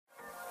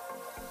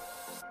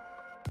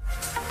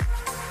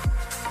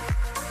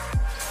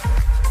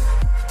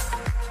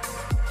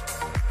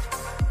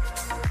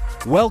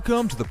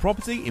Welcome to the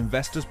Property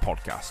Investors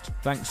Podcast.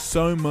 Thanks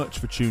so much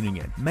for tuning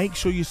in. Make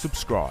sure you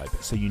subscribe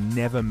so you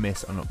never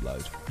miss an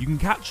upload. You can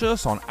catch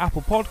us on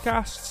Apple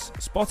Podcasts,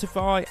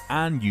 Spotify,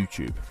 and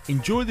YouTube.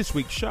 Enjoy this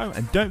week's show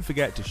and don't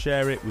forget to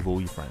share it with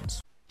all your friends.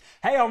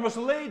 Hey, I'm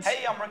Russell Leeds.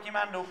 Hey, I'm Ricci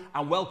Mandal.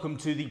 And welcome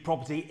to the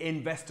Property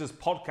Investors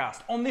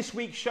Podcast. On this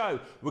week's show,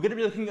 we're going to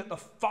be looking at the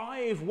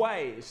 5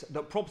 ways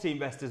that property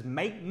investors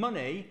make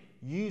money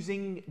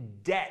using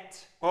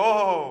debt.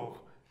 Oh,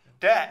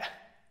 debt.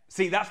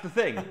 See, that's the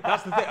thing.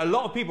 That's the thing. A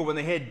lot of people, when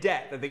they hear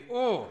debt, they think,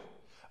 oh.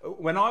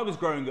 When I was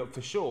growing up,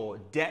 for sure,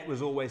 debt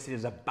was always seen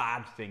as a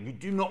bad thing. You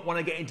do not want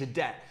to get into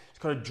debt. It's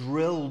kind of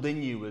drilled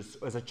in you as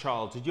a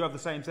child. Did you have the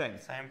same thing?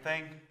 Same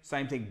thing.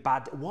 Same thing.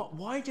 Bad.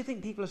 Why do you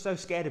think people are so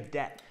scared of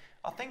debt?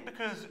 I think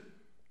because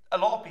a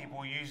lot of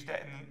people use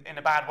debt in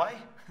a bad way.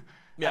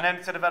 Yeah. And then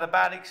instead of had a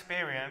bad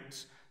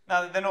experience,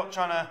 now they're not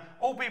trying to,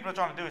 all people are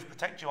trying to do is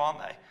protect you, aren't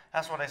they?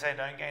 That's why they say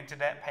don't get into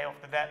debt, pay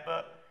off the debt.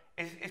 But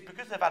it's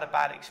because they've had a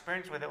bad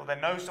experience with it, or they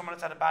know someone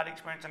that's had a bad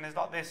experience, and there's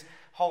like this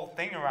whole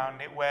thing around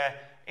it where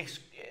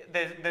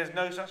there's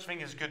no such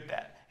thing as good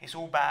debt. It's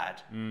all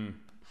bad.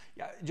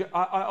 Yeah,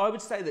 I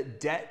would say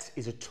that debt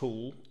is a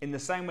tool in the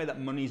same way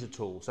that money is a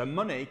tool. So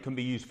money can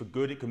be used for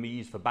good, it can be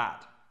used for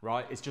bad,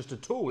 right? It's just a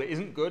tool. It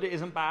isn't good, it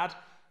isn't bad.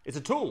 It's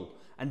a tool.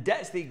 And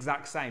debt's the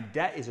exact same.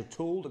 Debt is a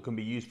tool that can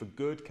be used for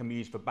good, can be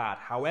used for bad.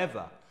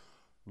 However,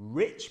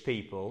 rich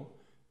people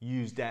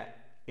use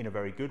debt in a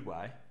very good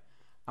way,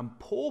 and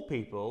poor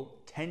people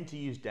tend to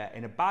use debt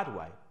in a bad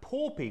way.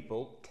 Poor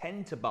people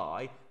tend to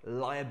buy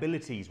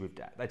liabilities with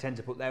debt. They tend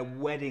to put their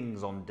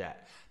weddings on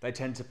debt. They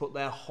tend to put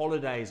their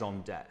holidays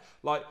on debt.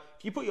 Like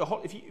if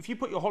you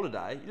put your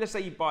holiday, let's say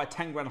you buy a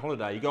 10 grand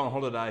holiday, you go on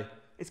holiday,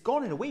 it's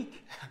gone in a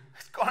week.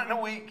 It's gone in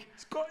a week.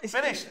 It's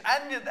finished.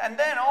 And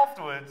then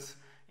afterwards,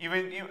 you've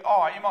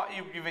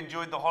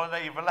enjoyed the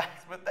holiday, you've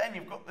relaxed, but then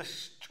you've got the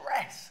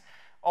stress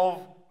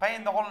of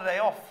paying the holiday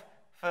off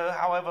for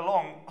however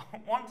long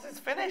once it's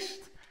finished.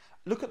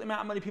 Look at the amount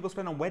of money people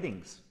spend on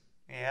weddings.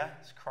 Yeah,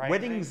 it's crazy.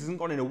 Weddings hasn't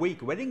gone in a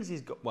week. Weddings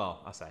is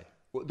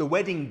the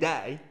wedding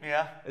day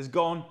has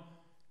gone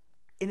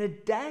in a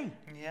day.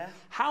 Yeah.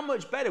 How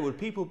much better would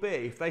people be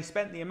if they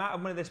spent the amount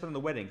of money they spend on the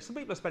wedding? Some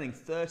people are spending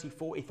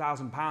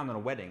 £30,000-40,000 on a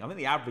wedding. I think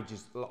the average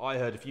is, I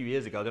heard a few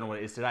years ago, I don't know what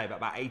it is today, but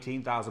about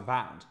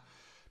 £18,000.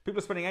 People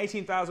are spending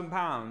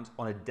 £18,000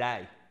 on a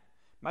day.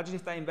 Imagine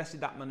if they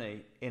invested that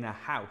money in a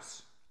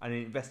house and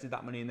invested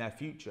that money in their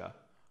future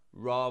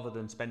rather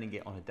than spending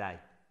it on a day.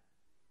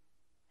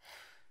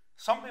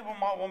 Some people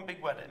might want big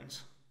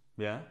weddings.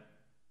 Yeah?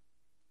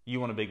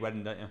 You want a big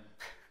wedding, don't you?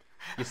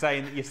 You're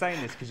saying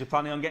this because you're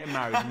planning on getting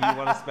married and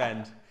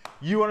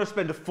you want to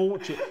spend a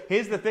fortune.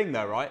 Here's the thing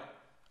though, right?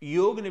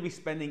 You're going to be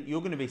spending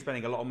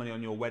a lot of money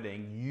on your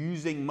wedding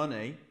using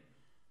money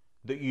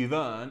that you've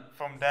earned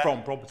from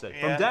property. Yeah,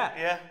 from debt.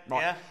 Yeah.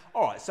 Right. Yeah.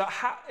 All right, so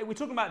we're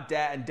talking about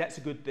debt, and debt's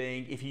a good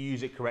thing if you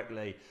use it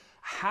correctly.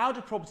 How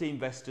do property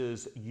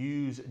investors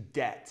use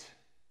debt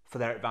for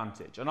their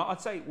advantage? And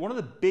I'd say one of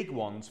the big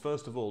ones,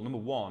 first of all, number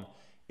one,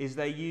 is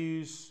they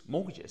use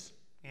mortgages.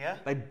 Yeah.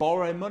 They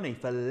borrow money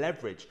for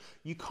leverage.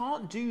 You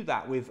can't do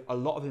that with a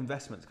lot of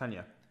investments, can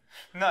you?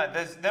 No,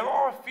 there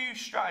are a few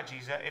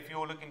strategies that if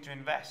you're looking to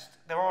invest,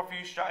 there are a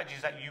few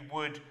strategies that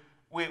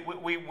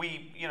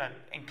we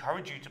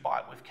encourage you to buy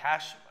it with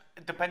cash,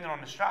 depending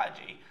on the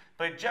strategy.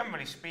 But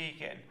generally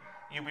speaking,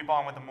 you'll be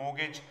buying with a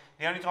mortgage.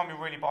 The only time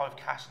you really buy with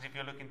cash is if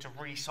you're looking to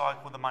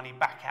recycle the money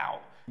back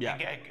out and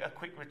get a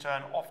quick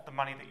return off the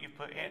money that you've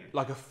put in.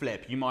 Like a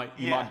flip. You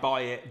might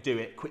buy it, do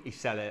it, quickly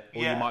sell it,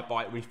 or you might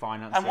buy it,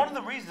 refinance it. And one of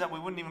the reasons that we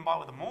wouldn't even buy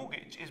with a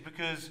mortgage is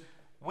because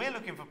we're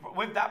looking for,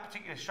 with that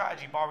particular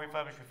strategy, buy,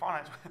 refurbish,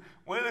 refinance,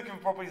 we're looking for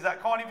properties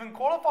that can't even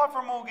qualify for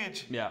a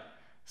mortgage. Yeah.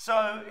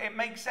 So it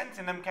makes sense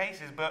in them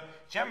cases, but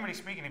generally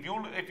speaking, if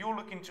you're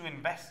looking to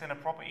invest in a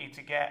property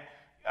to get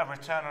a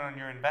return on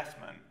your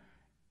investment,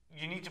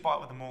 you need to buy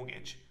it with a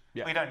mortgage.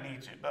 Yeah. We don't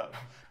need to, but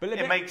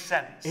it makes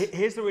sense.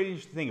 Here's the really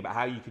interesting thing about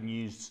how you can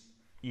use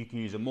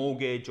a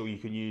mortgage, or you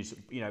can use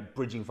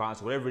bridging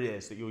finance, or whatever it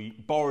is that you're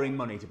borrowing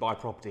money to buy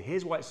property.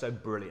 Here's why it's so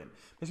brilliant.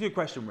 Let's give you a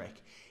question,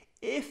 Rick.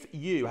 If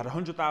you had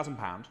 £100,000,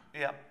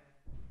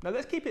 now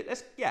let's keep it.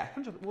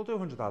 We'll do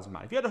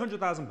 £100,000. If you had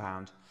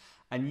 £100,000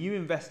 and you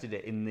invested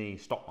it in the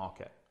stock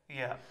market,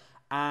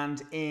 and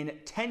in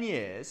 10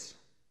 years,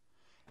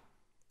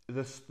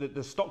 the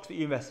stocks that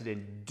you invested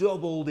in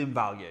doubled in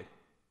value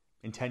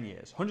in 10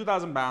 years.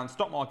 £100,000,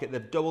 stock market,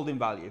 they've doubled in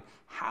value.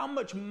 How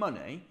much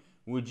money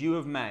would you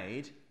have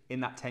made in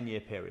that 10-year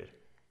period?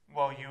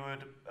 Well, you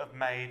would have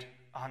made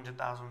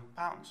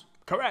 £100,000.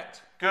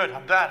 Correct. Good,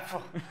 I'm glad.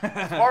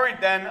 I was worried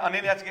then. I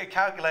nearly had to get a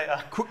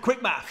calculator.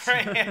 Quick maths.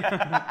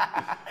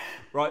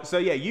 Right, so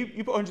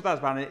you put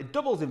 £100,000 in, it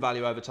doubles in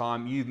value over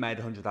time, you've made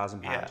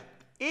 £100,000. Yeah.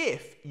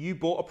 If you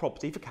bought a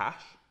property for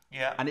cash,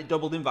 and it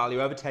doubled in value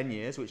over 10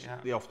 years, which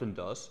it often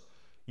does,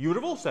 you would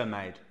have also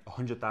made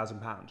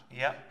 £100,000.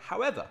 Yeah.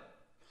 However,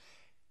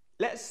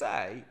 let's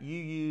say you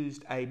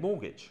used a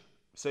mortgage.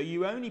 So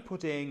you only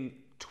put in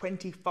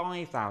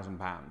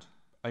 £25,000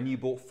 and you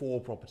bought 4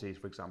 properties,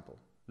 for example.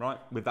 right?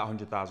 With that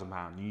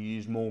 £100,000, you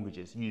use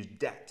mortgages, you use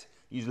debt,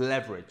 you use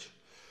leverage.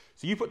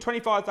 So you put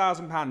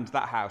 £25,000 into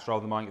that house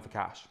rather than buying it for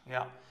cash.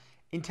 Yeah.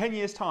 In 10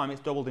 years' time,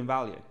 it's doubled in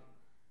value.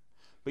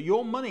 But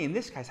your money in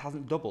this case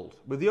hasn't doubled.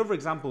 With the other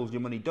examples,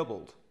 your money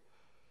doubled.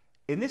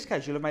 In this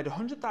case, you'll have made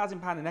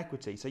 £100,000 in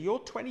equity. So your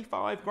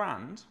 25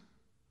 grand.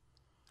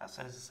 That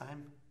says the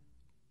same.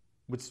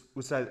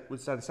 Would say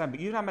the same. But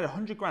you've now made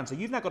 100 grand. So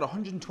you've now got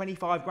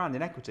 125 grand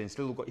in equity and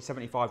still got your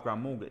 75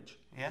 grand mortgage.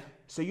 Yeah.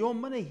 So your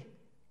money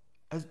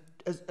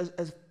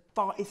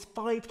it's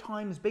 5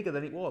 times bigger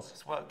than it was.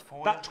 It's worked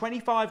for That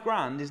 25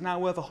 grand is now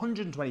worth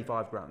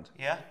 125 grand.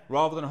 Yeah.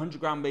 Rather than 100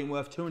 grand being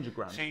worth 200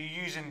 grand. So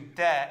you're using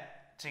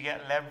debt to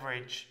get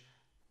leverage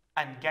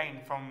and gain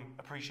from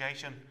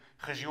appreciation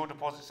because your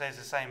deposit stays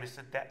the same as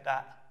the debt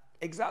that.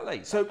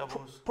 Exactly. So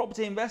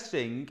property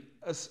investing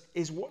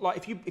is what,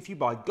 like if you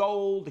buy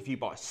gold, if you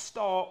buy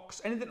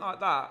stocks, anything like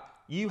that,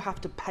 you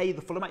have to pay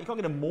the full amount. You can't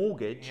get a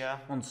mortgage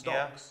on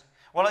stocks. Yeah.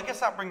 Well, I guess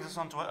that brings us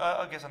on to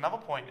another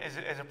point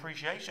is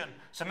appreciation.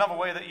 It's another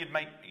way that you'd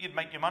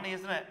make your money,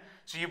 isn't it?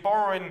 So you're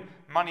borrowing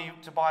money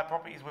to buy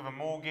properties with a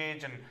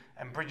mortgage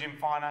and bridging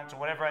finance or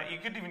whatever. You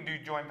could even do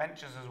joint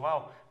ventures as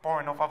well,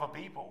 borrowing off other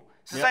people.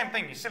 It's the same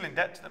thing. You're still in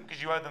debt to them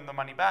because you owe them the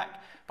money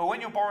back. But when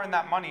you're borrowing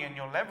that money and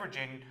you're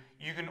leveraging,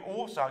 you can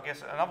also, I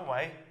guess, another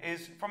way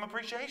is from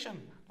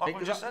appreciation. Like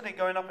we just said, it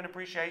going up in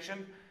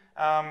appreciation,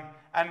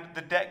 and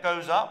the debt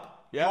goes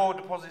up. Your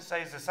deposit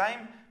stays the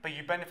same, but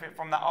you benefit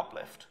from that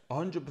uplift.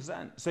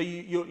 100%. So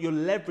you're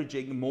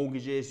leveraging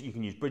mortgages. You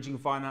can use bridging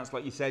finance,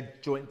 like you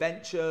said, joint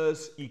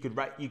ventures. You could.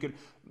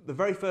 The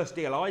very first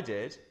deal I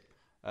did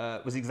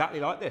was exactly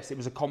like this. It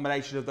was a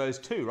combination of those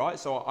two, right?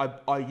 So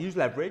I used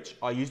leverage.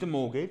 I used a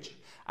mortgage,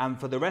 and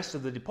for the rest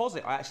of the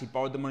deposit, I actually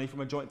borrowed the money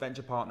from a joint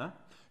venture partner,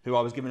 who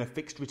I was given a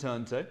fixed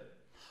return to.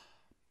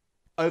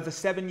 Over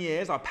 7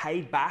 years, I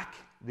paid back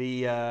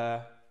the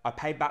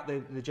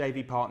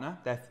JV partner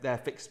their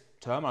fixed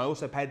term. I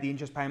also paid the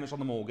interest payments on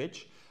the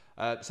mortgage.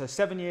 So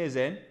 7 years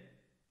in,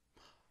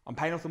 I'm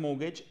paying off the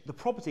mortgage. The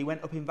property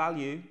went up in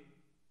value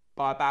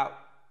by about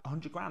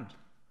 100 grand.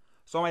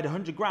 So I made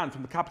 100 grand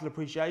from the capital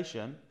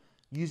appreciation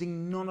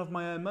using none of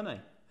my own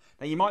money.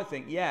 Now you might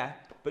think, yeah,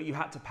 but you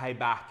had to pay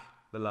back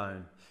the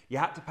loan. You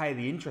had to pay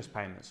the interest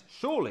payments.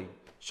 Surely,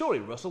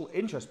 Russell,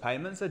 interest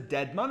payments are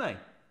dead money.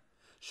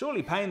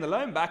 Surely paying the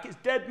loan back is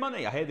dead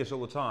money. I hear this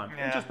all the time.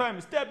 Yeah. Interest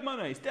payments, dead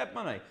money, it's dead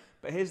money.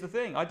 But here's the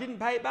thing, I didn't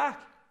pay it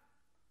back.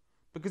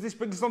 Because this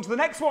brings us on to the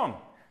next one,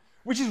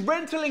 which is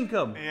rental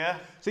income. Yeah.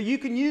 So you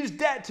can use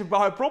debt to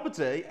buy a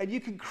property and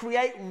you can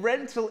create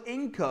rental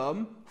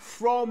income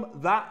from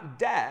that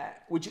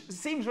debt, which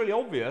seems really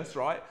obvious,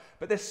 right?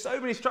 But there's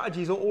so many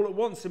strategies all at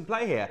once in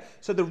play here.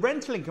 So the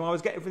rental income I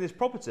was getting from this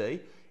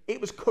property, it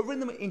was covering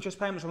the interest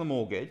payments on the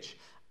mortgage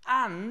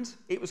and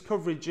it was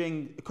covering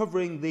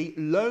the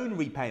loan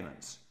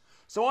repayments.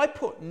 So I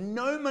put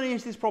no money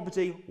into this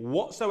property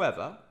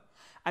whatsoever,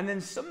 and then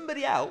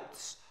somebody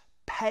else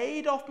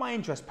paid off my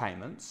interest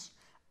payments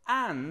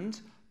and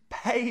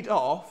paid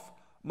off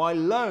my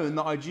loan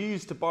that I'd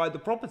used to buy the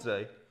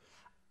property.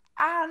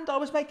 And I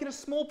was making a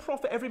small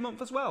profit every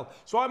month as well.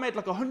 So I made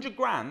like 100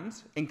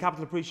 grand in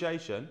capital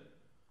appreciation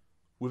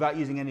without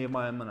using any of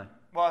my own money.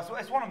 Well,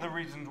 it's one of the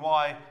reasons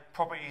why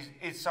property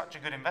is such a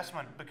good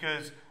investment,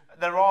 because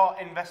there are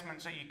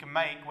investments that you can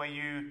make where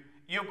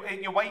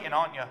you're waiting,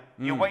 aren't you?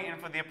 You're waiting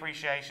for the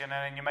appreciation,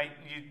 and then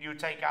you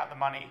take out the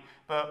money.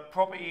 But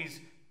properties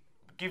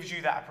gives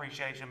you that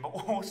appreciation, but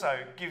also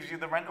gives you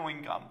the rental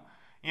income.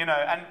 You know,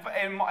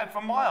 and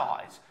from my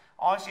eyes,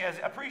 I see as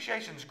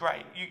appreciation's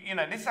great. You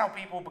know, this is how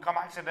people become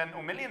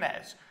accidental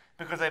millionaires,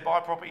 because they buy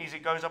properties,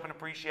 it goes up in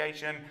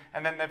appreciation,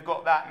 and then they've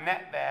got that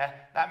net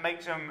there that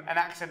makes them an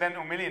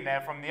accidental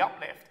millionaire from the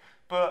uplift.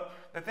 But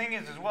the thing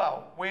is as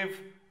well, with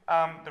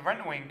the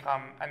rental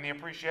income and the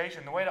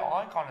appreciation, the way that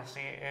I kind of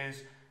see it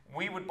is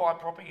we would buy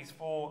properties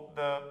for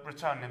the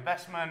return on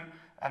investment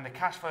and the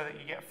cash flow that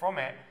you get from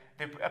it.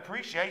 The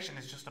appreciation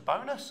is just a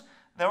bonus.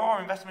 There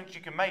are investments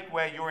you can make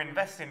where you're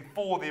investing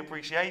for the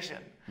appreciation.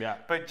 Yeah.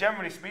 But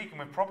generally speaking,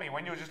 with property,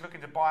 when you're just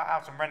looking to buy a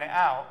house and rent it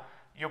out,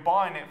 you're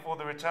buying it for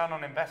the return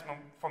on investment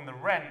from the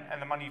rent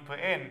and the money you put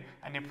in,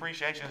 and the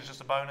appreciation is just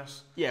a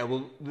bonus. Yeah,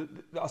 well,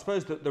 I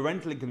suppose the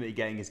rental income that you're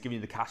getting is giving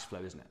you the cash flow,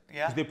 isn't it?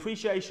 Yeah. Because the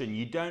appreciation,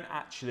 you don't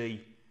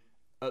actually,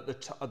 at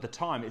the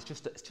time, it's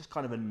just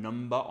kind of a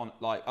number on,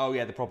 like, oh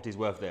yeah, the property's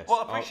worth this.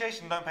 Well,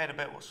 appreciation don't pay the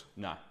bills.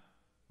 No.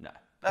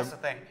 That's the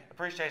thing.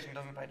 Appreciation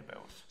doesn't pay the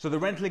bills. So the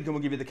rental income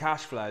will give you the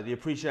cash flow. The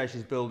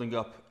appreciation is building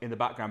up in the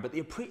background, but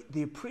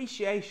the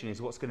appreciation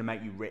is what's going to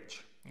make you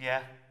rich.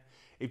 Yeah.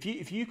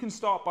 If you can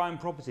start buying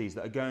properties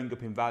that are going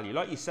up in value,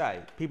 like you say,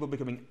 people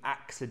becoming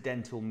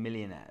accidental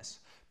millionaires.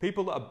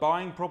 People that are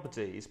buying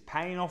properties,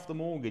 paying off the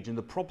mortgage, and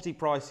the property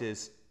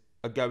prices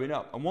are going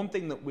up. And one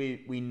thing that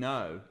we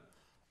know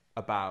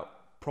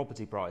about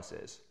property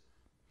prices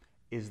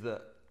is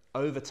that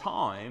over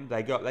time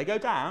they go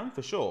down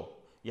for sure.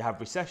 You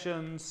have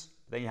recessions,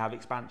 then you have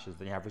expansions,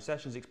 then you have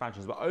recessions,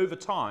 expansions. But over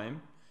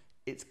time,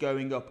 it's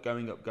going up,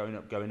 going up, going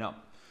up, going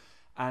up.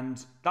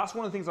 And that's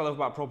one of the things I love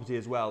about property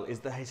as well, is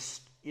the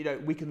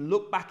we can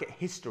look back at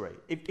history.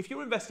 If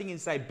you're investing in,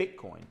 say,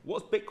 Bitcoin,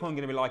 what's Bitcoin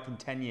going to be like in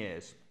 10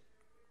 years?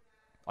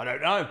 I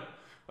don't know.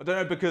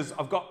 Because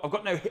I've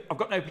got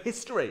no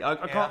history. I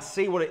can't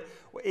see what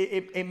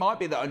it might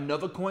be that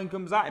another coin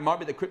comes out. It might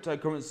be that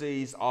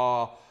cryptocurrencies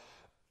are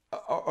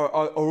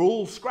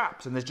all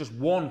scraps, and there's just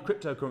one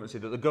cryptocurrency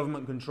that the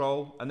government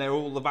control, and they're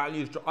all the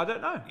values. I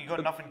don't know. You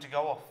got nothing to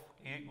go off.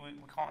 We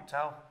can't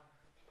tell.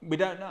 We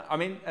don't know. I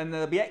mean, and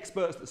there'll be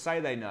experts that say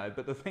they know,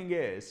 but the thing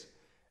is,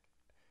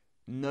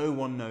 no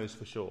one knows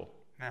for sure.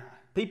 No.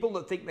 People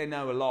that think they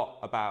know a lot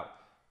about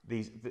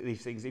these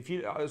things. I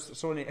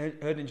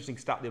heard an interesting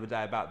stat the other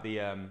day about the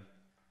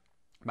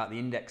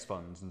index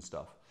funds and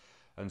stuff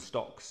and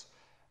stocks,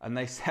 and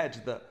they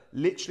said that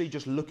literally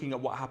just looking at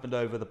what happened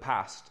over the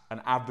past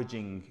and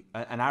averaging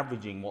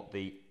what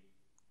the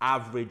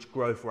average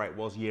growth rate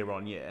was year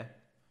on year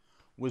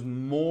was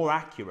more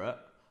accurate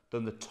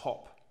than the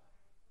top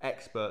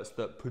experts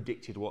that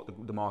predicted what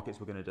the markets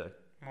were going to do.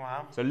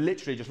 Wow. So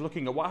literally just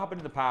looking at what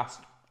happened in the past,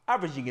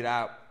 averaging it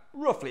out,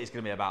 roughly it's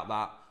going to be about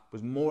that,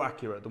 was more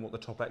accurate than what the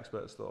top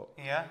experts thought.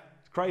 Yeah.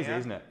 It's crazy,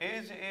 isn't it?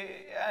 It is.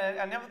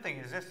 And the other thing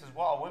is this as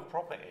well, with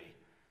property,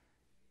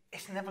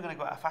 it's never going to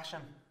go out of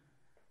fashion.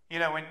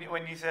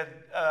 When you said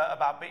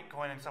about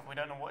Bitcoin and stuff, we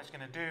don't know what it's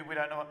going to do, we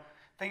don't know what...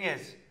 Thing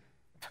is,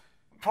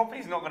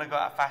 property's not going to go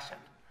out of fashion.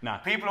 No.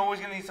 People are always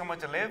going to need somewhere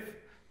to live.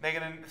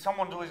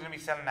 Someone's always going to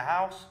be selling a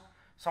house.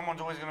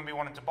 Someone's always going to be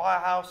wanting to buy a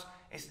house.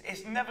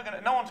 It's never going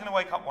to... No one's going to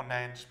wake up one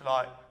day and just be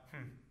like,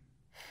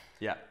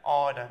 yeah.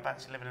 Oh, I don't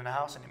fancy living in a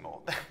house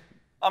anymore.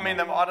 I mean,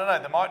 I don't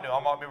know, they might do,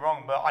 I might be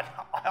wrong, but I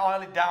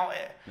highly doubt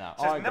it. No,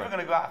 so it's never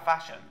going to go out of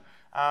fashion.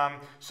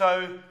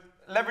 So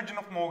leveraging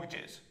off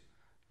mortgages,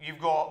 you've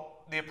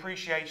got the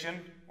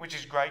appreciation, which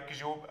is great because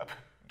you're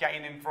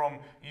gaining from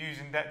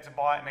using debt to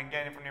buy it and then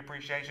gaining from the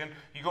appreciation.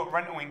 You've got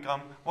rental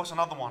income. What's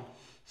another one?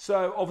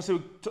 So obviously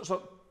we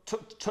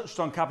touched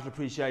on capital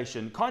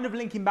appreciation, kind of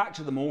linking back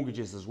to the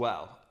mortgages as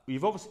well.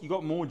 You've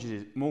got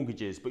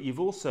mortgages, but you've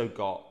also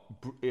got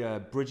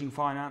bridging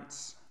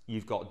finance.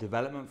 You've got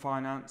development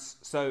finance.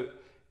 So,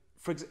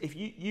 for example, if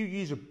you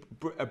use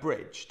a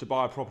bridge to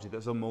buy a property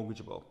that's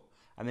unmortgageable,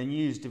 and then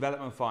use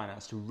development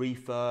finance to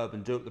refurb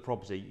and do up the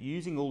property,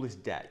 using all this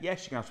debt,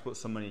 yes, you're going to have to put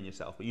some money in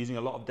yourself, but using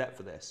a lot of debt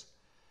for this,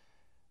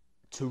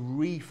 to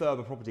refurb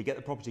a property, get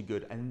the property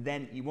good, and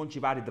then once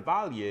you've added the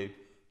value,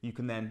 you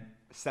can then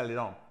sell it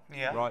on.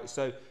 Yeah. Right.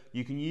 So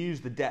you can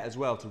use the debt as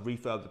well to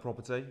refurb the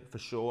property for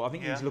sure. I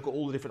think you need to look at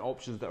all the different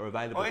options that are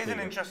available. Well, it is an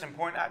interesting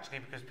point actually,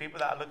 because people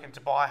that are looking to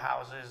buy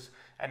houses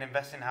and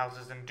invest in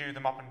houses and do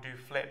them up and do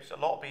flips, a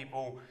lot of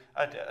people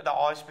that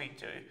I speak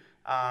to,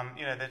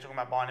 they're talking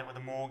about buying it with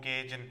a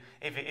mortgage, and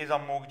if it is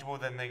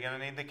unmortgageable, then they're going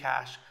to need the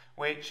cash.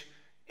 Which,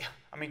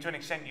 I mean, to an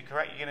extent, you're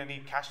correct. You're going to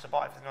need cash to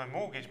buy it if there's no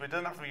mortgage, but it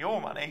doesn't have to be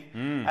your money.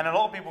 And a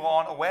lot of people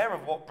aren't aware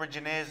of what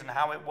bridging is and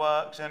how it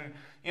works. And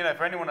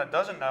for anyone that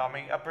doesn't know, I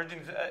mean, a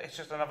bridging it's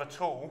just another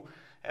tool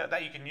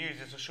that you can use.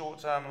 It's a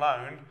short-term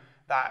loan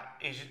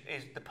that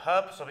is the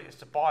purpose of it is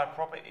to buy a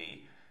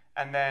property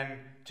and then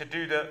to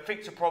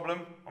fix a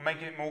problem or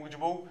making it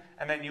mortgageable,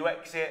 and then you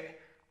exit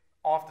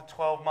after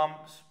 12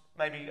 months,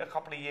 maybe a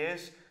couple of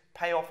years,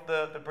 pay off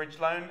the bridge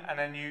loan, and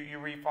then you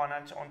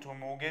refinance it onto a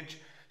mortgage.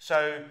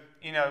 So,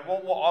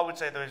 what I would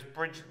say though is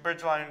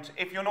bridge loans,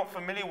 if you're not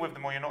familiar with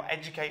them or you're not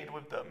educated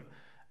with them,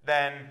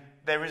 then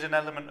there is an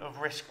element of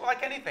risk,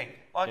 like anything,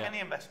 any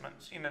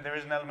investments. There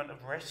is an element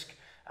of risk.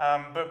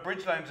 But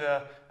bridge loans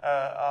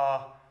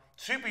are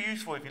super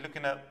useful if you're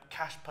looking at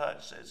cash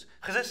purchases,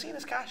 because they're seen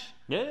as cash.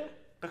 Yeah.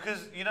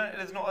 Because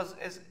there's not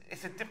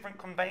it's a different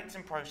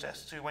conveyancing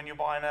process to when you're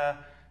buying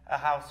a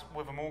house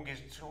with a mortgage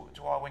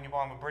to when you're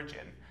buying a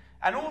bridging.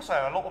 And also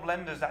a lot of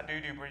lenders that do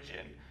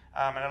bridging,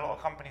 and a lot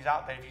of companies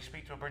out there, if you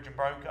speak to a bridging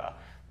broker,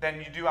 then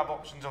you do have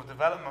options of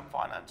development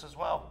finance as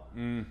well.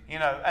 And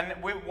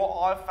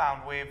what I've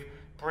found with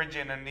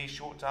bridging and these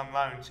short-term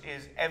loans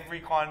is every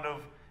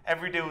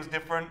deal is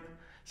different.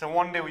 So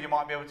one deal you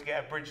might be able to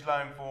get a bridge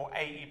loan for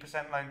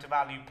 80% loan to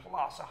value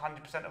plus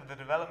 100% of the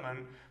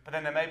development, but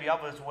then there may be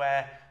others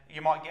where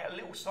you might get a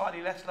little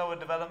slightly lower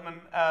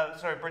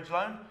bridge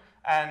loan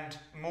and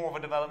more of a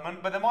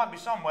development. But there might be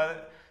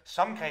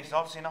some cases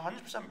I've seen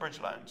 100% bridge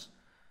loans.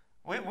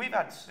 We've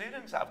had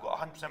students that have got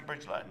 100%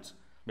 bridge loans.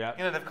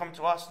 Yeah. They've come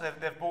to us,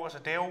 they've bought us a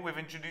deal, we've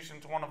introduced them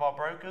to one of our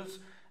brokers,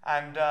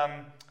 and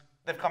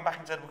they've come back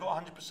and said, we've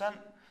got 100%.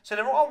 So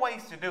there are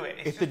ways to do it.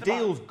 If the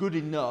deal's good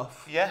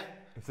enough. Yeah.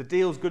 If the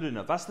deal's good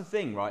enough, that's the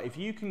thing, right? If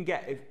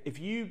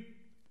you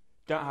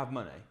don't have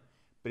money,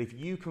 but if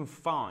you can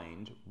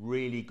find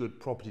really good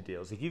property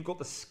deals, if you've got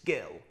the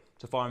skill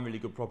to find really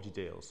good property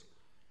deals,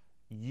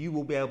 you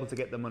will be able to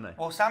get the money.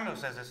 Well, Samuel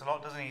says this a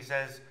lot, doesn't he? He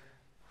says,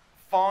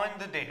 find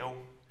the deal,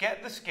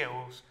 get the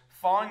skills,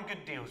 find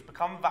good deals,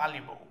 become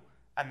valuable,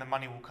 and the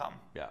money will come.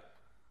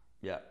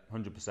 Yeah,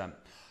 100%.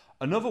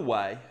 Another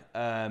way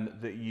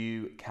that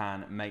you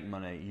can make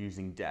money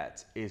using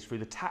debt is through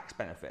the tax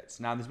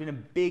benefits. Now, there's been a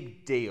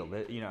big deal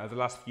that, over the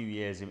last few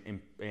years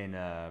in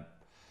the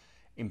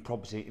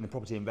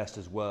property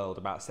investors world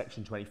about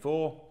Section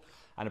 24.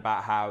 and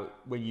about how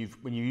when you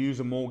use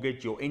a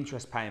mortgage, your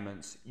interest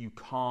payments, you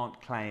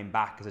can't claim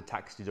back as a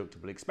tax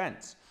deductible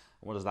expense.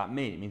 And what does that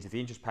mean? It means if the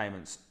interest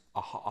payments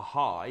are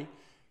high,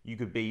 you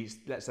could be,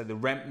 let's say the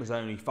rent was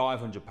only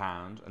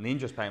 £500 and the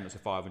interest payments are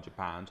 £500,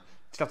 you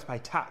still have to pay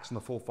tax on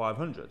the full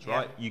 500,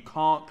 right? You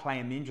can't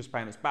claim the interest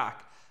payments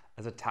back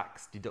as a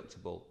tax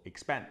deductible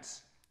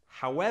expense.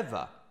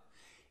 However,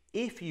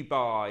 if you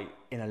buy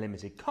in a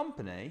limited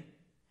company,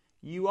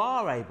 you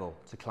are able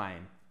to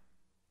claim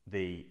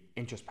the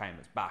interest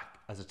payments back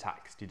as a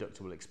tax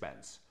deductible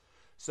expense.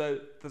 So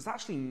there's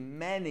actually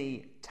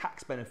many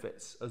tax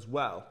benefits as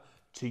well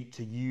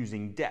to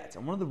using debt.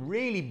 And one of the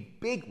really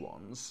big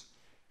ones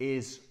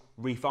is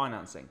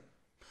refinancing.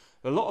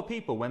 A lot of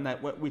people, when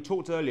we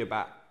talked earlier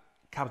about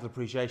capital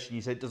appreciation,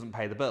 you said it doesn't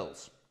pay the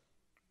bills.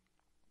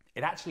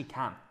 It actually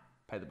can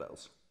pay the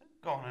bills.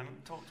 Go on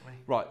and talk to me.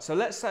 Right, so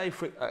let's say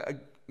for,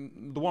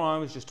 the one I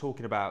was just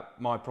talking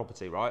about, my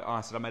property, right?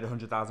 I said I made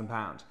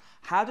 £100,000.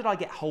 How did I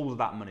get hold of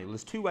that money? Well,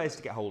 there's two ways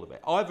to get hold of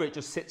it. Either it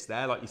just sits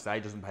there, like you say,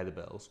 doesn't pay the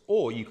bills,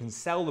 or you can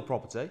sell the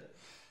property.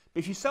 But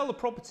if you sell the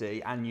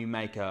property and you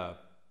make a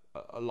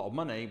lot of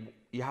money,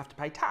 you have to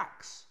pay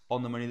tax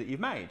on the money that you've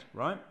made,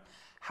 right?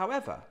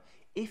 However,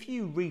 if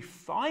you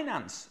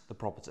refinance the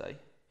property,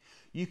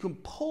 you can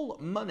pull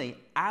money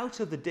out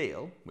of the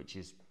deal, which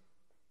is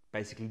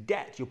basically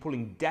debt. You're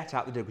pulling debt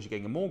out the deal because you're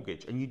getting a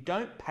mortgage, and you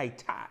don't pay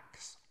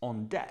tax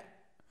on debt.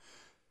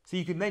 So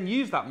you can then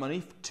use that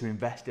money to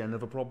invest in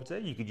another property.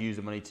 You could use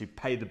the money to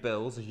pay the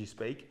bills, as you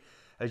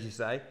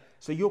say.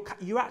 So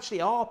you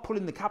actually are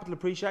pulling the capital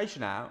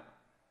appreciation out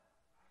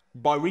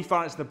by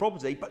refinancing the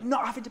property, but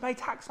not having to pay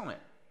tax on it.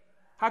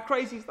 How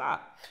crazy is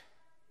that?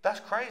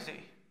 That's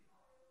crazy.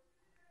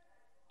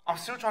 I'm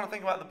still trying to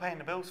think about the paying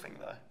the bills thing,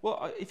 though.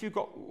 Well, if you're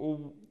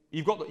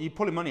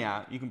pulling money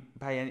out, you can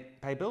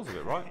pay bills with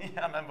it, right?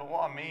 Yeah, I know, but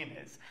what I mean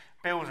is,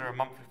 bills are a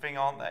monthly thing,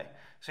 aren't they?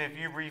 So if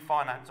you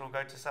refinance or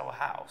go to sell a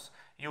house,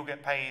 you'll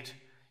get paid.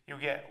 You'll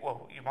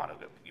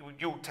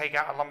you'll take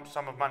out a lump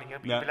sum of money. You'll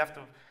be left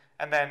with,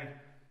 and then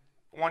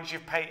once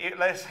you've paid it,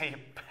 let's say you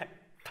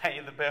pay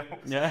the bills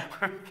with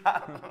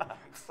that lump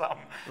sum,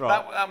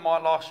 right. that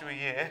might last you a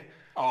year.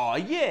 Oh, a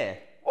year.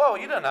 Well,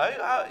 you don't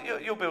know.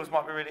 Your bills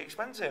might be really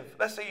expensive.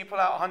 Let's say you pull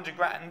out 100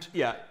 grand,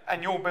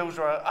 and your bills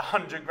are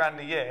 100 grand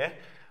a year.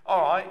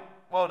 All right,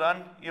 well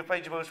done. You've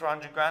paid your bills for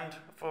 100 grand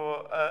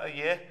for a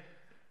year.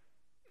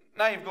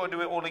 Now you've got to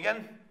do it all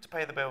again to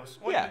pay the bills.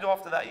 What do you do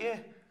after that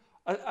year?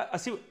 I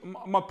see.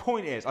 My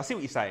point is, I see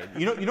what you're saying.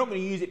 You're not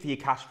going to use it for your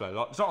cash flow.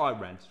 Like, it's not like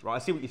rent, right? I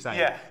see what you're saying.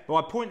 Yeah. But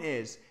my point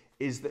is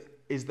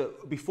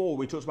that before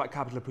we talked about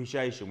capital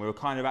appreciation, we were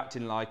kind of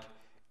acting like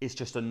it's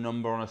just a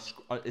number on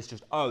it's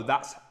just, oh,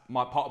 that's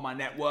my part of my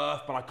net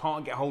worth, but I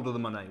can't get hold of the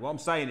money. What I'm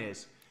saying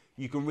is,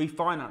 you can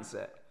refinance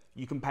it.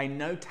 You can pay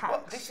no tax.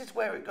 Well, this is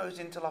where it goes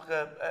into like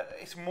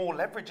it's more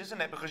leverage, isn't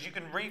it? Because you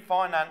can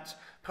refinance,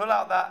 pull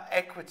out that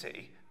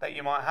equity that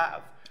you might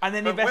have, and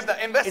then invest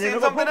in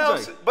something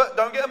else. But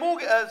don't get a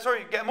mortgage.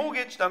 Get a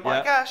mortgage. Don't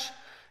buy cash.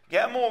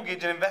 Get a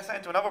mortgage and invest that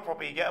into another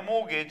property. Get a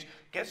mortgage.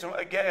 Get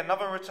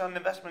another return on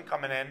investment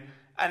coming in.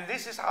 And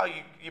this is how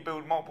you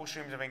build multiple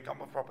streams of income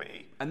with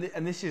property. And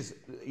this is,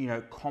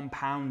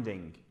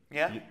 compounding.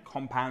 Yeah.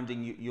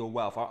 Compounding your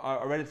wealth.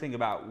 I read a thing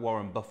about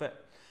Warren Buffett,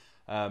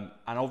 and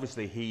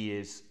obviously he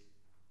is,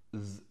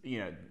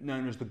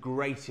 known as the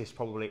greatest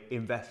probably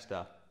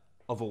investor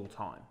of all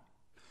time.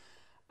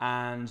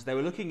 And they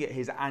were looking at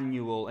his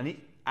annual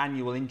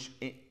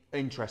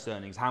interest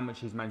earnings, how much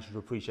he's managed to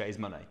appreciate his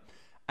money,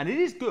 and it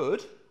is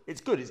good. It's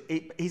good.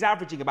 He's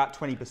averaging about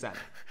 20%.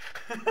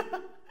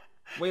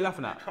 What are you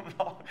laughing at?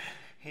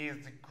 He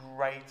is the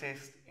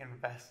greatest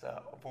investor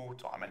of all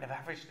time, and they've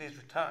averaged his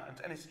returns,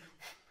 and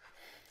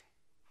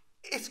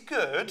it's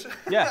good.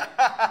 Yeah,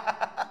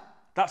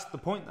 that's the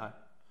point, though.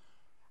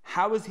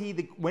 How is he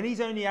when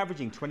he's only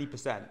averaging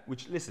 20%?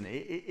 Which, listen, it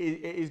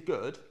is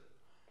good,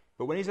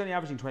 but when he's only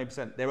averaging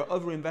 20%, there are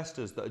other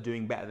investors that are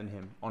doing better than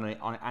him on an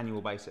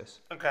annual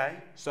basis. Okay.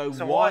 So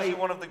why is he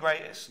one of the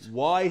greatest?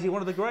 Why is he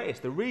one of the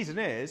greatest? The reason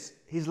is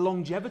his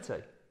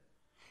longevity.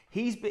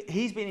 He's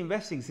been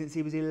investing since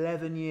he was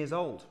 11 years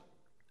old.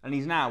 And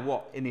he's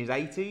now, in his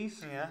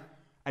 80s? Yeah.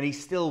 And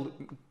he's still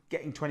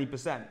getting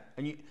 20%.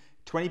 And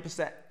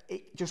 20%,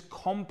 it just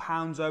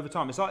compounds over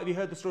time. It's like, have you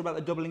heard the story about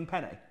the doubling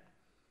penny?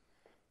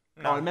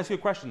 No. All right, let's ask you a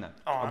question then.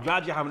 Right. I'm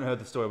glad you haven't heard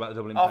the story about the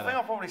doubling penny. I think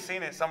I've probably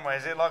seen it somewhere.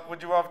 Is it like,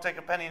 would you rather take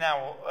a penny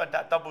now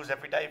that doubles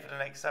every day for the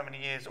next so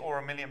many years,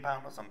 or £1 million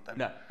or something?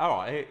 No. All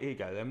right, here you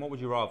go then. What would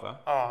you rather?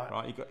 All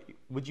right.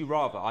 Would you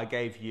rather I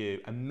gave you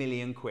 £1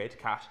 million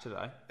cash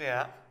today?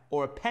 Yeah.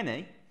 Or a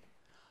penny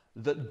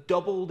that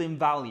doubled in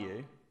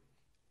value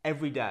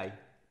every day,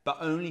 but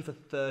only for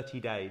 30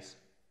 days?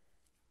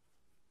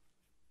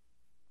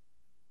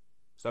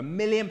 So £1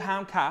 million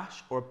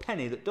cash, or a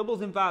penny that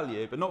doubles in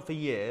value, but not for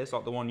years,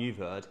 like the one you've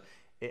heard.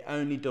 It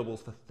only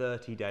doubles for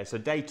 30 days. So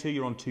day 2,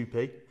 you're on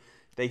 2p.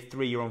 Day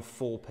 3, you're on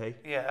 4p.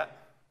 Yeah.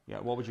 Yeah,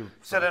 what would you...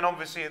 So then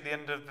obviously at the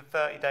end of the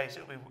 30 days,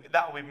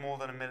 that'll be more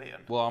than $1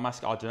 million. Well, I'm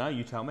asking, I don't know,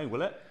 you tell me,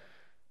 will it?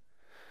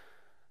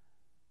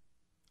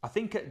 I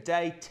think at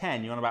day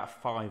 10 you're on about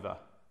a £5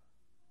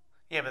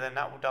 Yeah, but then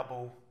that will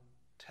double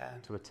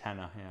 10. to a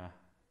tenner. Yeah.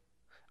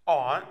 All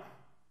right.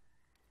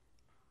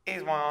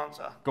 Here's my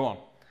answer. Go on.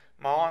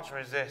 My answer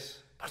is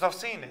this. Because I've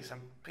seen this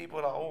and people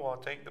are like, oh, I'll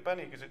take the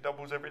penny because it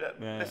doubles every day.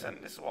 Yeah. Listen,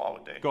 this is what I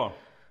would do. Go on.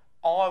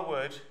 I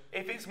would,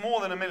 if it's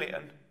more than $1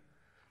 million,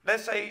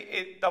 let's say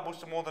it doubles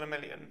to more than $1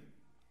 million,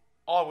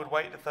 I would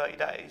wait the 30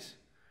 days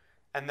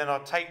and then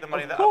I'd take the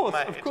money that I've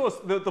made. Of course.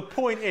 The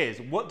point is,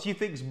 what do you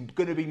think is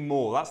going to be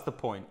more? That's the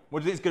point.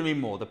 What do you think is going to be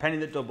more? The penny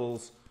that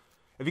doubles.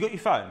 Have you got your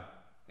phone?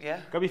 Yeah.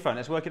 Grab your phone.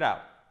 Let's work it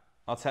out.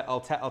 I'll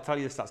tell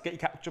you the stats.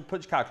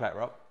 Put your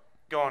calculator up.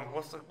 Go on.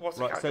 What's the Right.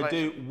 So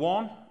calculation? do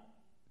 1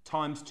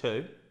 times 2,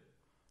 and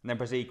then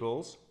press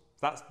equals.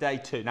 So that's day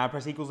 2. Now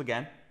press equals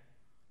again.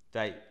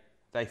 Day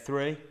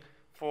 3.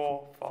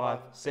 4, 5,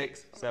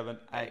 6, 7,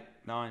 8,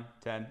 9,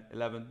 10,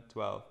 11,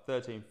 12,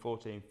 13,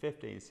 14,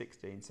 15,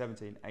 16,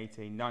 17,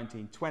 18,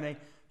 19, 20,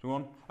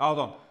 21. Hold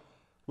on.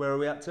 Where are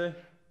we at to?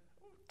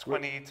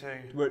 22.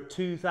 We're at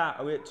 2,000.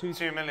 Are we at 2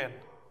 million.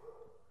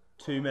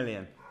 2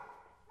 million.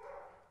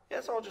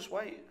 Yes, I'll just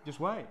wait. Just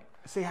wait.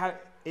 See how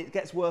it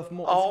gets worth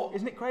more. Oh.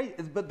 Isn't it crazy?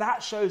 But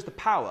that shows the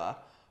power.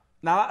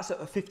 Now that's at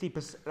a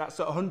 50%.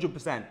 That's at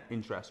 100%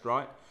 interest,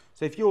 right?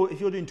 So if you're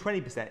doing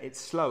 20%, it's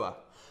slower.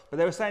 But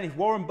they were saying if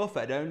Warren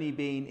Buffett had only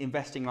been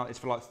investing like this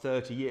for like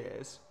 30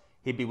 years,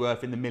 he'd be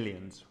worth in the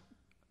millions.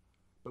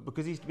 But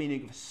because he's been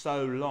doing it for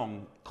so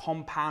long,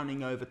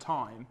 compounding over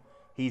time,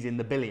 he's in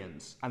the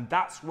billions. And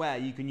that's where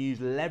you can use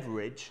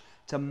leverage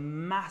to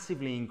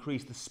massively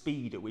increase the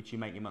speed at which you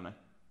make your money.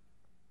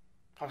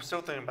 I'm still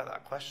thinking about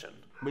that question.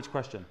 Which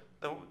question?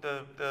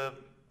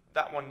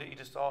 That one that you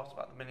just asked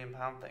about the £1 million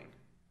thing.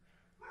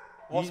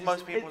 What's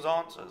most people's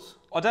answers?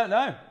 I don't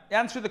know.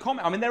 Answer the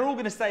comment. I mean, they're all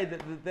going to say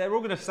that. They're all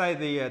going to say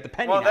the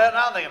penny. Well,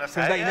 now they're going to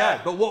say because they know.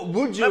 But what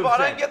would you? No, have but I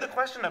said? don't get the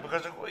question though,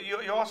 because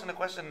you're asking the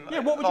question. Yeah,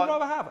 what would you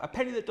rather have? A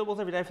penny that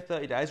doubles every day for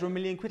 30 days, or £1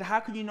 million? How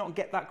can you not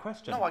get that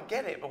question? No, I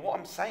get it, but what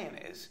I'm saying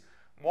is,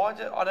 why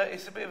do I don't?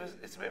 It's a bit of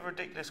a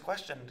ridiculous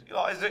question.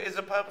 Like, is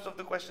the purpose of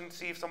the question to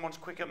see if someone's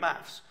quick at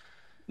maths?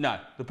 No,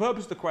 the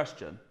purpose of the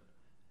question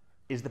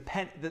is the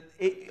pen.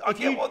 I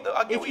get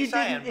what you're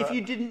saying. If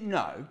you didn't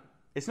know.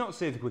 It's not to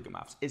see the quick at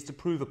maths, it's to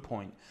prove a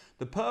point.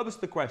 The purpose of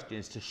the question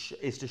is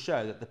to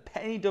show that the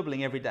penny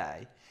doubling every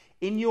day,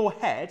 in your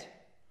head,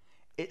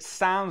 it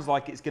sounds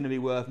like it's going to be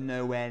worth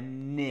nowhere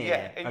near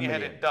Yeah, in $1 your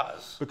head million. it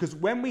does. Because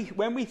when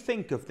we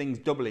think of things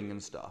doubling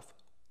and stuff,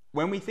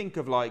 when we think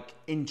of like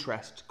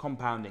interest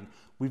compounding,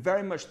 we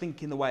very much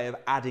think in the way of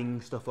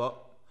adding stuff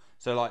up.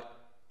 So like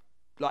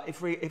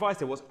if I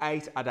say what's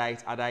 8 add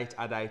 8 add 8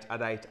 add 8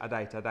 add 8 add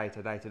 8 add 8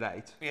 add 8 add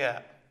 8. Yeah.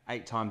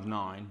 8 times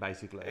 9,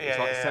 basically.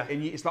 Yeah,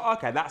 It's like,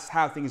 okay, that's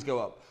how things go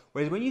up.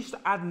 Whereas when you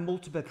add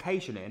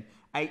multiplication in,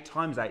 8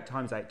 times 8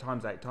 times 8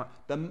 times 8 times,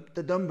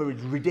 the number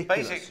is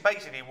ridiculous.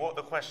 Basically, what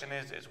the question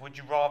is would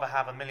you rather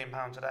have £1 million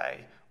a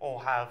day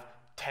or have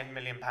 £10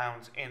 million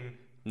in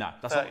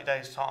 30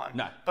 days' time?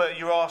 No. But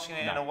you're asking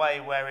it in a way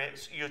where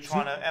you're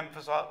trying to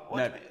emphasise...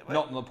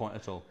 Not the point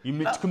at all.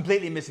 You're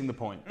completely missing the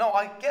point. No,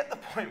 I get the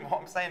point.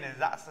 What I'm saying is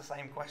that's the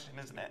same question,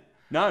 isn't it?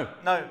 No.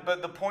 No,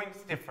 but the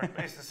point's different,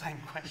 but it's the same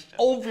question.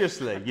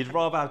 Obviously, you'd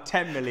rather have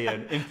 10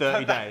 million in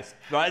 30 days.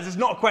 Right? It's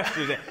not a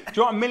question, is it? Do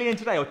you want 1 million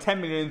today or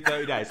 10 million in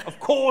 30 days? Of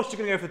course you're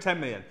going to go for 10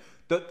 million.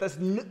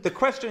 The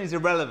question is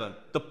irrelevant.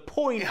 The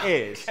point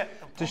is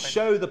to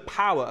show the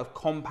power of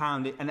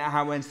compounding and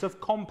how when stuff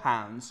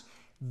compounds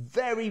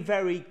very,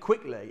 very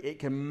quickly, it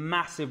can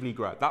massively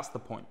grow. That's the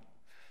point.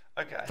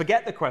 Okay.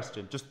 Forget the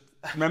question. Just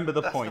remember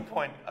the point. That's the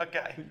point.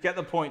 Okay. Get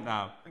the point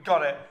now.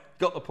 Got it.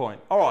 Got the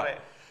point. All right. Got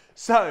it.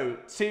 So,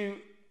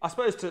 I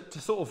suppose to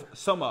sort of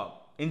sum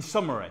up, in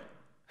summary,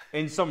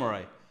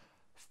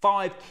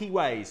 5 key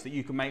ways that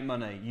you can make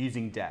money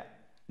using debt.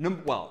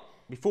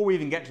 Before we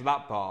even get to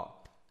that part,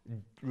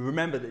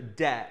 remember that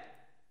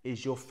debt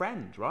is your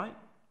friend, right?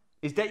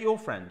 Is debt your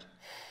friend?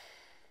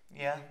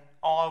 Yeah,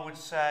 I would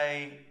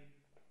say,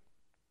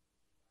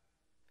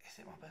 is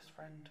it my best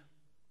friend?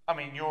 I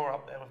mean, you're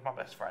up there with my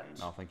best friends.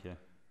 Oh, thank you.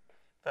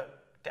 But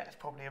debt's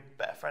probably a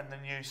better friend than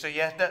you. So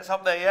yeah, debt's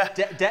up there, yeah.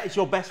 Debt is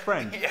your best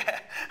friend? Yeah.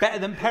 Better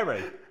than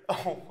Perry?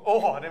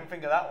 Oh, I didn't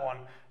think of that one.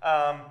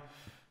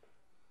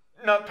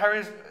 No,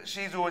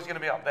 she's always going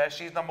to be up there.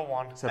 She's number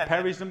one. So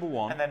Perry's number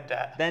one. And then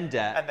debt. Then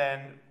debt. And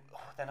then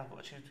I've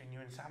got to choose between you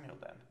and Samuel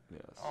then.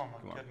 Yes. Oh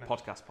my goodness.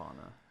 Podcast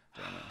partner.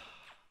 Do you know what I mean?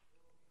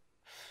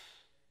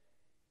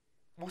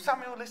 Will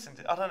Samuel listen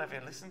to it? I don't know if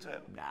he'll listen to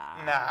it.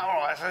 Nah.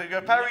 All right, so you go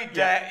Perry,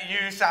 debt,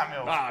 you,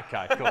 Samuel. Ah,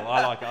 okay, cool.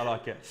 I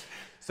like it.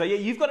 So yeah,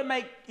 you've got to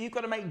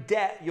make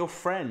debt your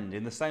friend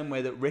in the same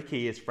way that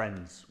Ricky is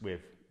friends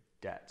with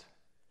debt.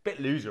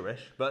 Bit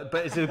loserish, but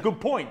it's a good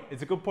point.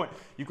 It's a good point.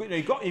 You've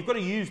got to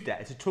use debt.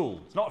 It's a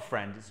tool. It's not a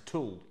friend. It's a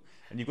tool,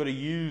 and you've got to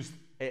use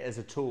it as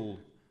a tool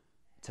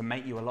to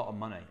make you a lot of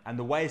money. And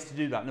the ways to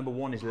do that: number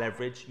 1 is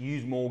leverage.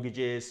 Use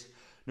mortgages.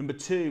 Number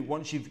 2,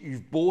 once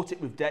you've bought it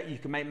with debt, you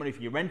can make money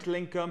from your rental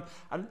income.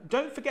 And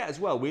don't forget as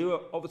well, we were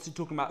obviously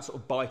talking about sort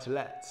of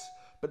buy-to-lets,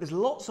 but there's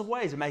lots of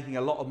ways of making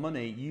a lot of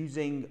money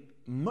using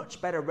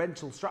much better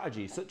rental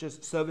strategies, such as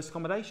service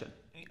accommodation.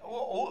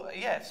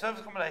 Yeah,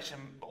 service accommodation,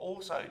 but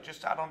also,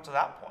 just to add on to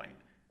that point,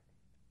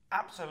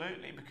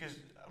 absolutely, because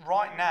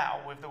right now,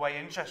 with the way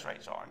interest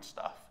rates are and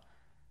stuff,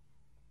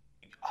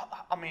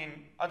 I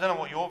mean, I don't know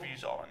what your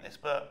views are on this,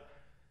 but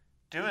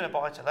doing a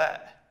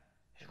buy-to-let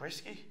is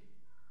risky.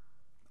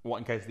 What,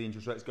 in case the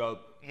interest rates go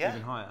up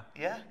even higher?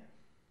 Yeah.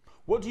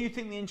 What do you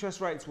think the interest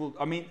rates will...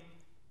 I mean,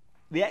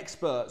 the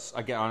experts,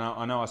 again,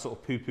 I know I sort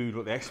of poo-pooed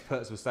what the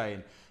experts were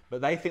saying,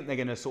 but they think they're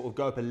going to sort of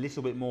go up a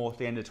little bit more at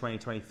the end of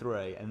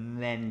 2023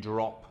 and then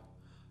drop.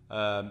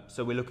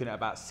 So we're looking at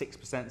about 6%,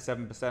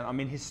 7%. I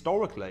mean,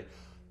 historically,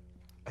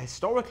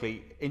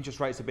 interest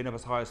rates have been up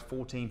as high as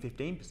 14,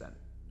 15%.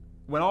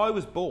 When I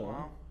was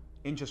born,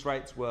 interest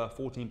rates were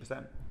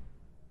 14%.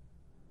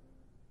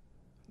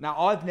 Now,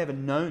 I've never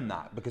known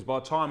that, because by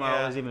the time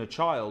I was even a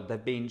child,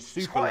 they've been super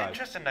It's quite low.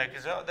 interesting though,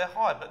 because they're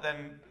high, but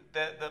then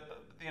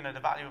the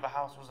value of a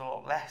house was a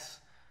lot less.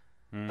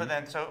 But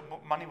then, so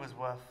money was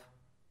worth.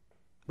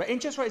 But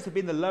interest rates have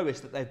been the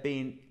lowest that they've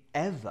been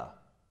ever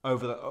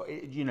over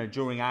the,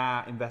 during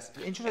our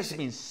investment. Interest rates have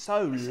been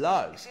so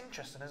low. It's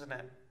interesting, isn't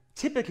it?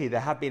 Typically, they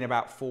have been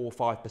about 4 or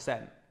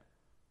 5%,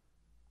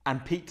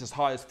 and peaked as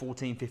high as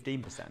 14,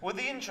 15%. Will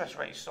the interest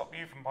rates stop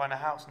you from buying a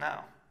house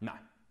now? No.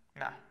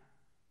 No.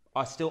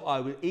 I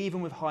would,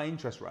 even with high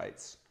interest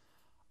rates,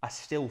 I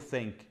still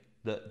think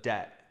that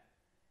debt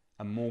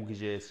and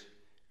mortgages,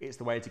 it's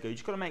the way to go. You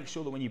just got to make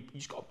sure that you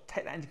just got to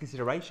take that into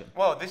consideration.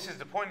 Well, this is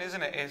the point,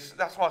 isn't it?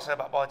 That's what I say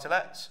about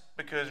buy-to-lets,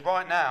 because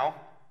right now,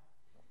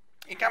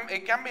 it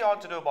can be hard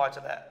to do a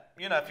buy-to-let.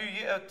 You know, a few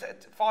years,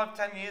 5,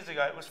 10 years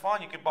ago, it was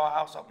fine. You could buy a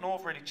house up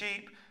north really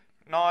cheap,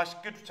 nice,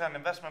 good return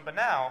investment. But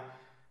now,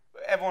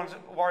 everyone's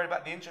worried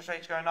about the interest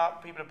rates going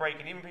up. People are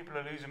breaking even. People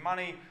are losing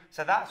money.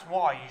 So that's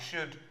why you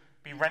should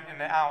be renting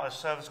it out as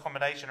service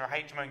accommodation or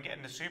HMO and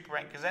getting the super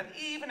rent, because then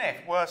even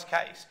if, worst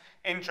case,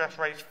 interest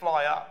rates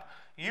fly up,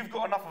 you've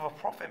got enough of a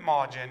profit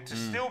margin to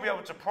still be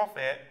able to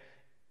profit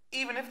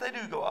even if they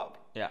do go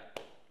up. Yeah.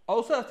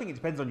 Also, I think it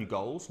depends on your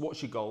goals.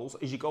 What's your goals?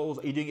 Are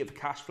you doing it for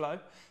cash flow?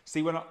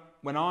 See,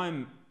 when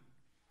I'm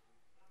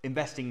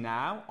investing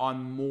now,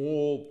 I'm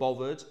more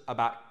bothered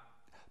about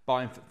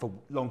buying for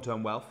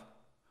long-term wealth.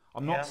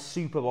 I'm not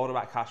super bothered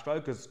about cash flow,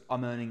 because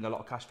I'm earning a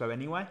lot of cash flow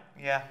anyway.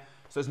 Yeah.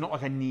 So it's not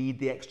like I need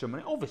the extra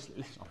money. Obviously,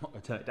 listen, I'm not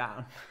going to turn it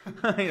down.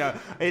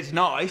 It's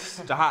nice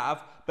to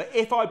have. But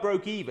if I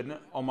broke even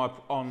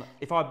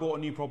if I bought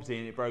a new property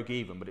and it broke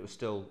even, but I was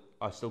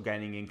still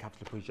gaining in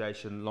capital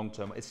appreciation long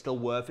term, it's still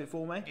worth it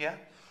for me. Yeah.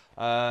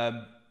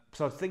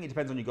 So I think it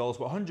depends on your goals,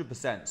 but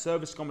 100%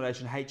 service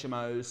accommodation,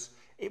 HMOs,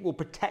 it will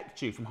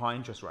protect you from high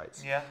interest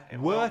rates. Yeah.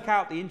 Work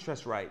out the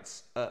interest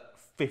rates at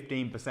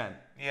 15%.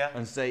 Yeah.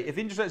 And say, if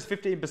interest rates are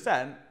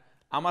 15%,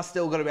 am I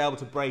still going to be able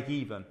to break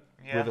even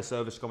with a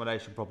service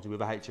accommodation property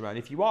with a HMO? And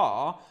if you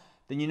are,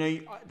 then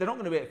they're not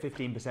going to be at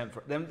 15%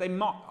 for them. They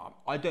might.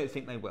 I don't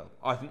think they will.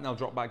 I think they'll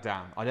drop back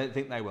down. I don't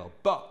think they will.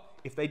 But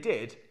if they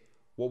did,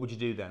 what would you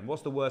do then?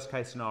 What's the worst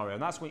case scenario?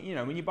 And that's when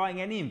when you're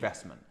buying any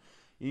investment,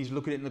 you need to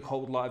look at it in the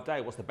cold light of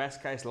day. What's the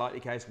best case, likely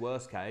case,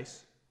 worst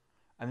case?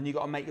 And then you've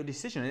got to make your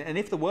decision. And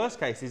if the worst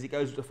case is it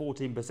goes to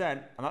 14%,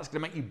 and that's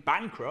going to make you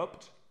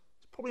bankrupt,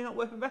 it's probably not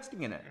worth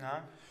investing in it. No.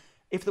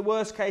 If the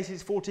worst case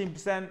is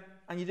 14%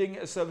 and you're doing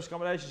it as service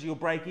accommodation, so you'll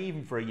break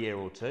even for a year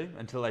or two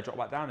until they drop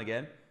back down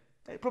again,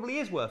 it probably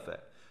is worth it.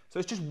 So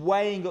it's just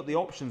weighing up the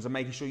options and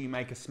making sure you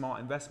make a smart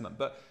investment.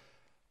 But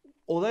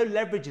although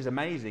leverage is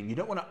amazing, you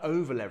don't want to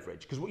over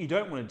leverage, because what you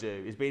don't want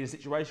to do is be in a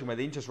situation where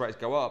the interest rates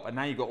go up and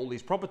now you've got all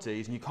these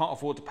properties and you can't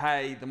afford to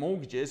pay the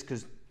mortgages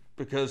because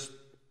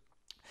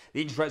the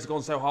interest rates have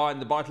gone so high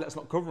and the buy-to-let's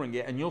not covering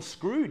it, and you're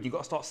screwed. You've got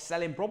to start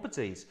selling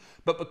properties.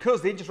 But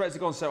because the interest rates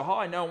have gone so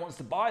high, no one wants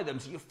to buy them,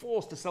 so you're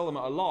forced to sell them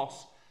at a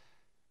loss.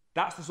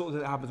 That's the sort of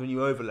thing that happens when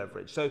you over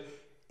leverage. So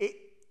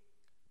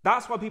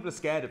that's why people are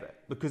scared of it,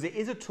 because it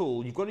is a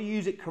tool. You've got to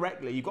use it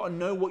correctly. You've got to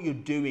know what you're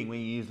doing when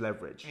you use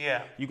leverage.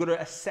 Yeah. You've got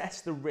to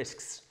assess the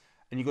risks,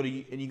 and you've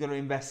got to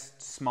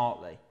invest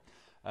smartly.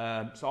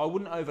 So I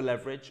wouldn't over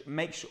leverage.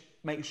 Make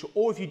sure,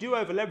 or if you do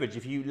over leverage,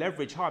 if you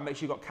leverage high, make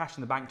sure you've got cash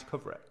in the bank to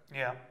cover it.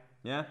 Yeah.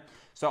 Yeah.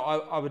 So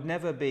I'd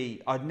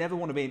never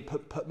want to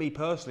put me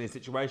personally in a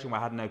situation where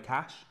I had no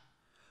cash,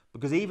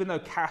 because even though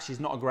cash is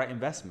not a great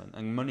investment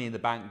and money in the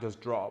bank does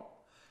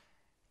drop,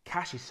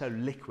 cash is so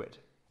liquid.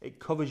 It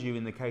covers you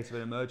in the case of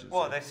an emergency.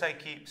 Well, they say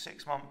keep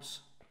 6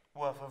 months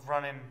worth of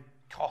running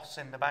costs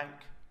in the bank.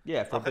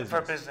 Yeah, for a business. For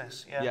a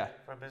business, yeah.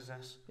 For a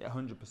business. Yeah,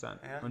 100%.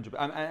 Yeah. 100%.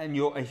 And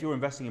if you're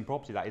investing in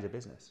property, that is a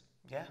business.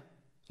 Yeah.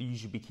 So you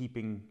should be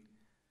keeping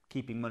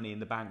money in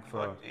the bank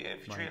for. But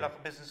if you treat it like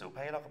a business, it'll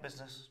pay you like a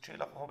business. Treat it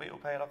like a hobby, it'll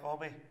pay you like a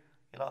hobby.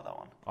 You like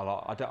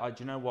that one?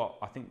 Do you know what?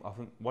 I think.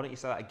 Why don't you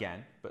say that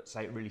again, but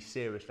say it really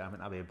seriously? I think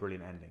that'd be a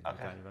brilliant ending.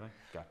 Okay. You ready?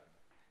 Go.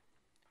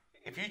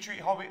 If you treat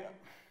hobby.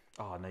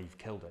 Oh no, you've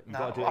killed it. You've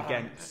got to do it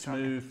again.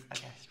 Smooth,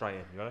 straight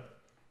in. You ready?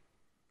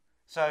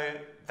 So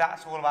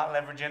that's all about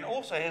leveraging.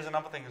 Also, here's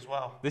another thing as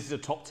well. This is a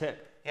top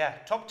tip. Yeah,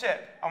 top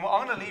tip. I'm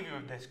going to leave you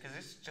with this because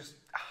it's just.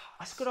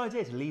 That's a good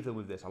idea to leave them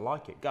with this. I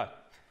like it. Go.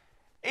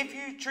 If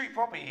you treat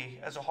property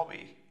as a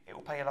hobby, it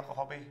will pay you like a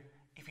hobby.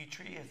 If you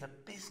treat it as a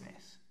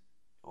business,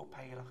 it will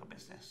pay you like a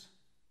business.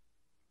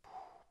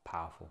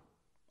 Powerful.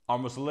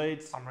 I'm Russell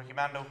Leeds. I'm Ricky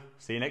Mandal.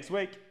 See you next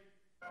week.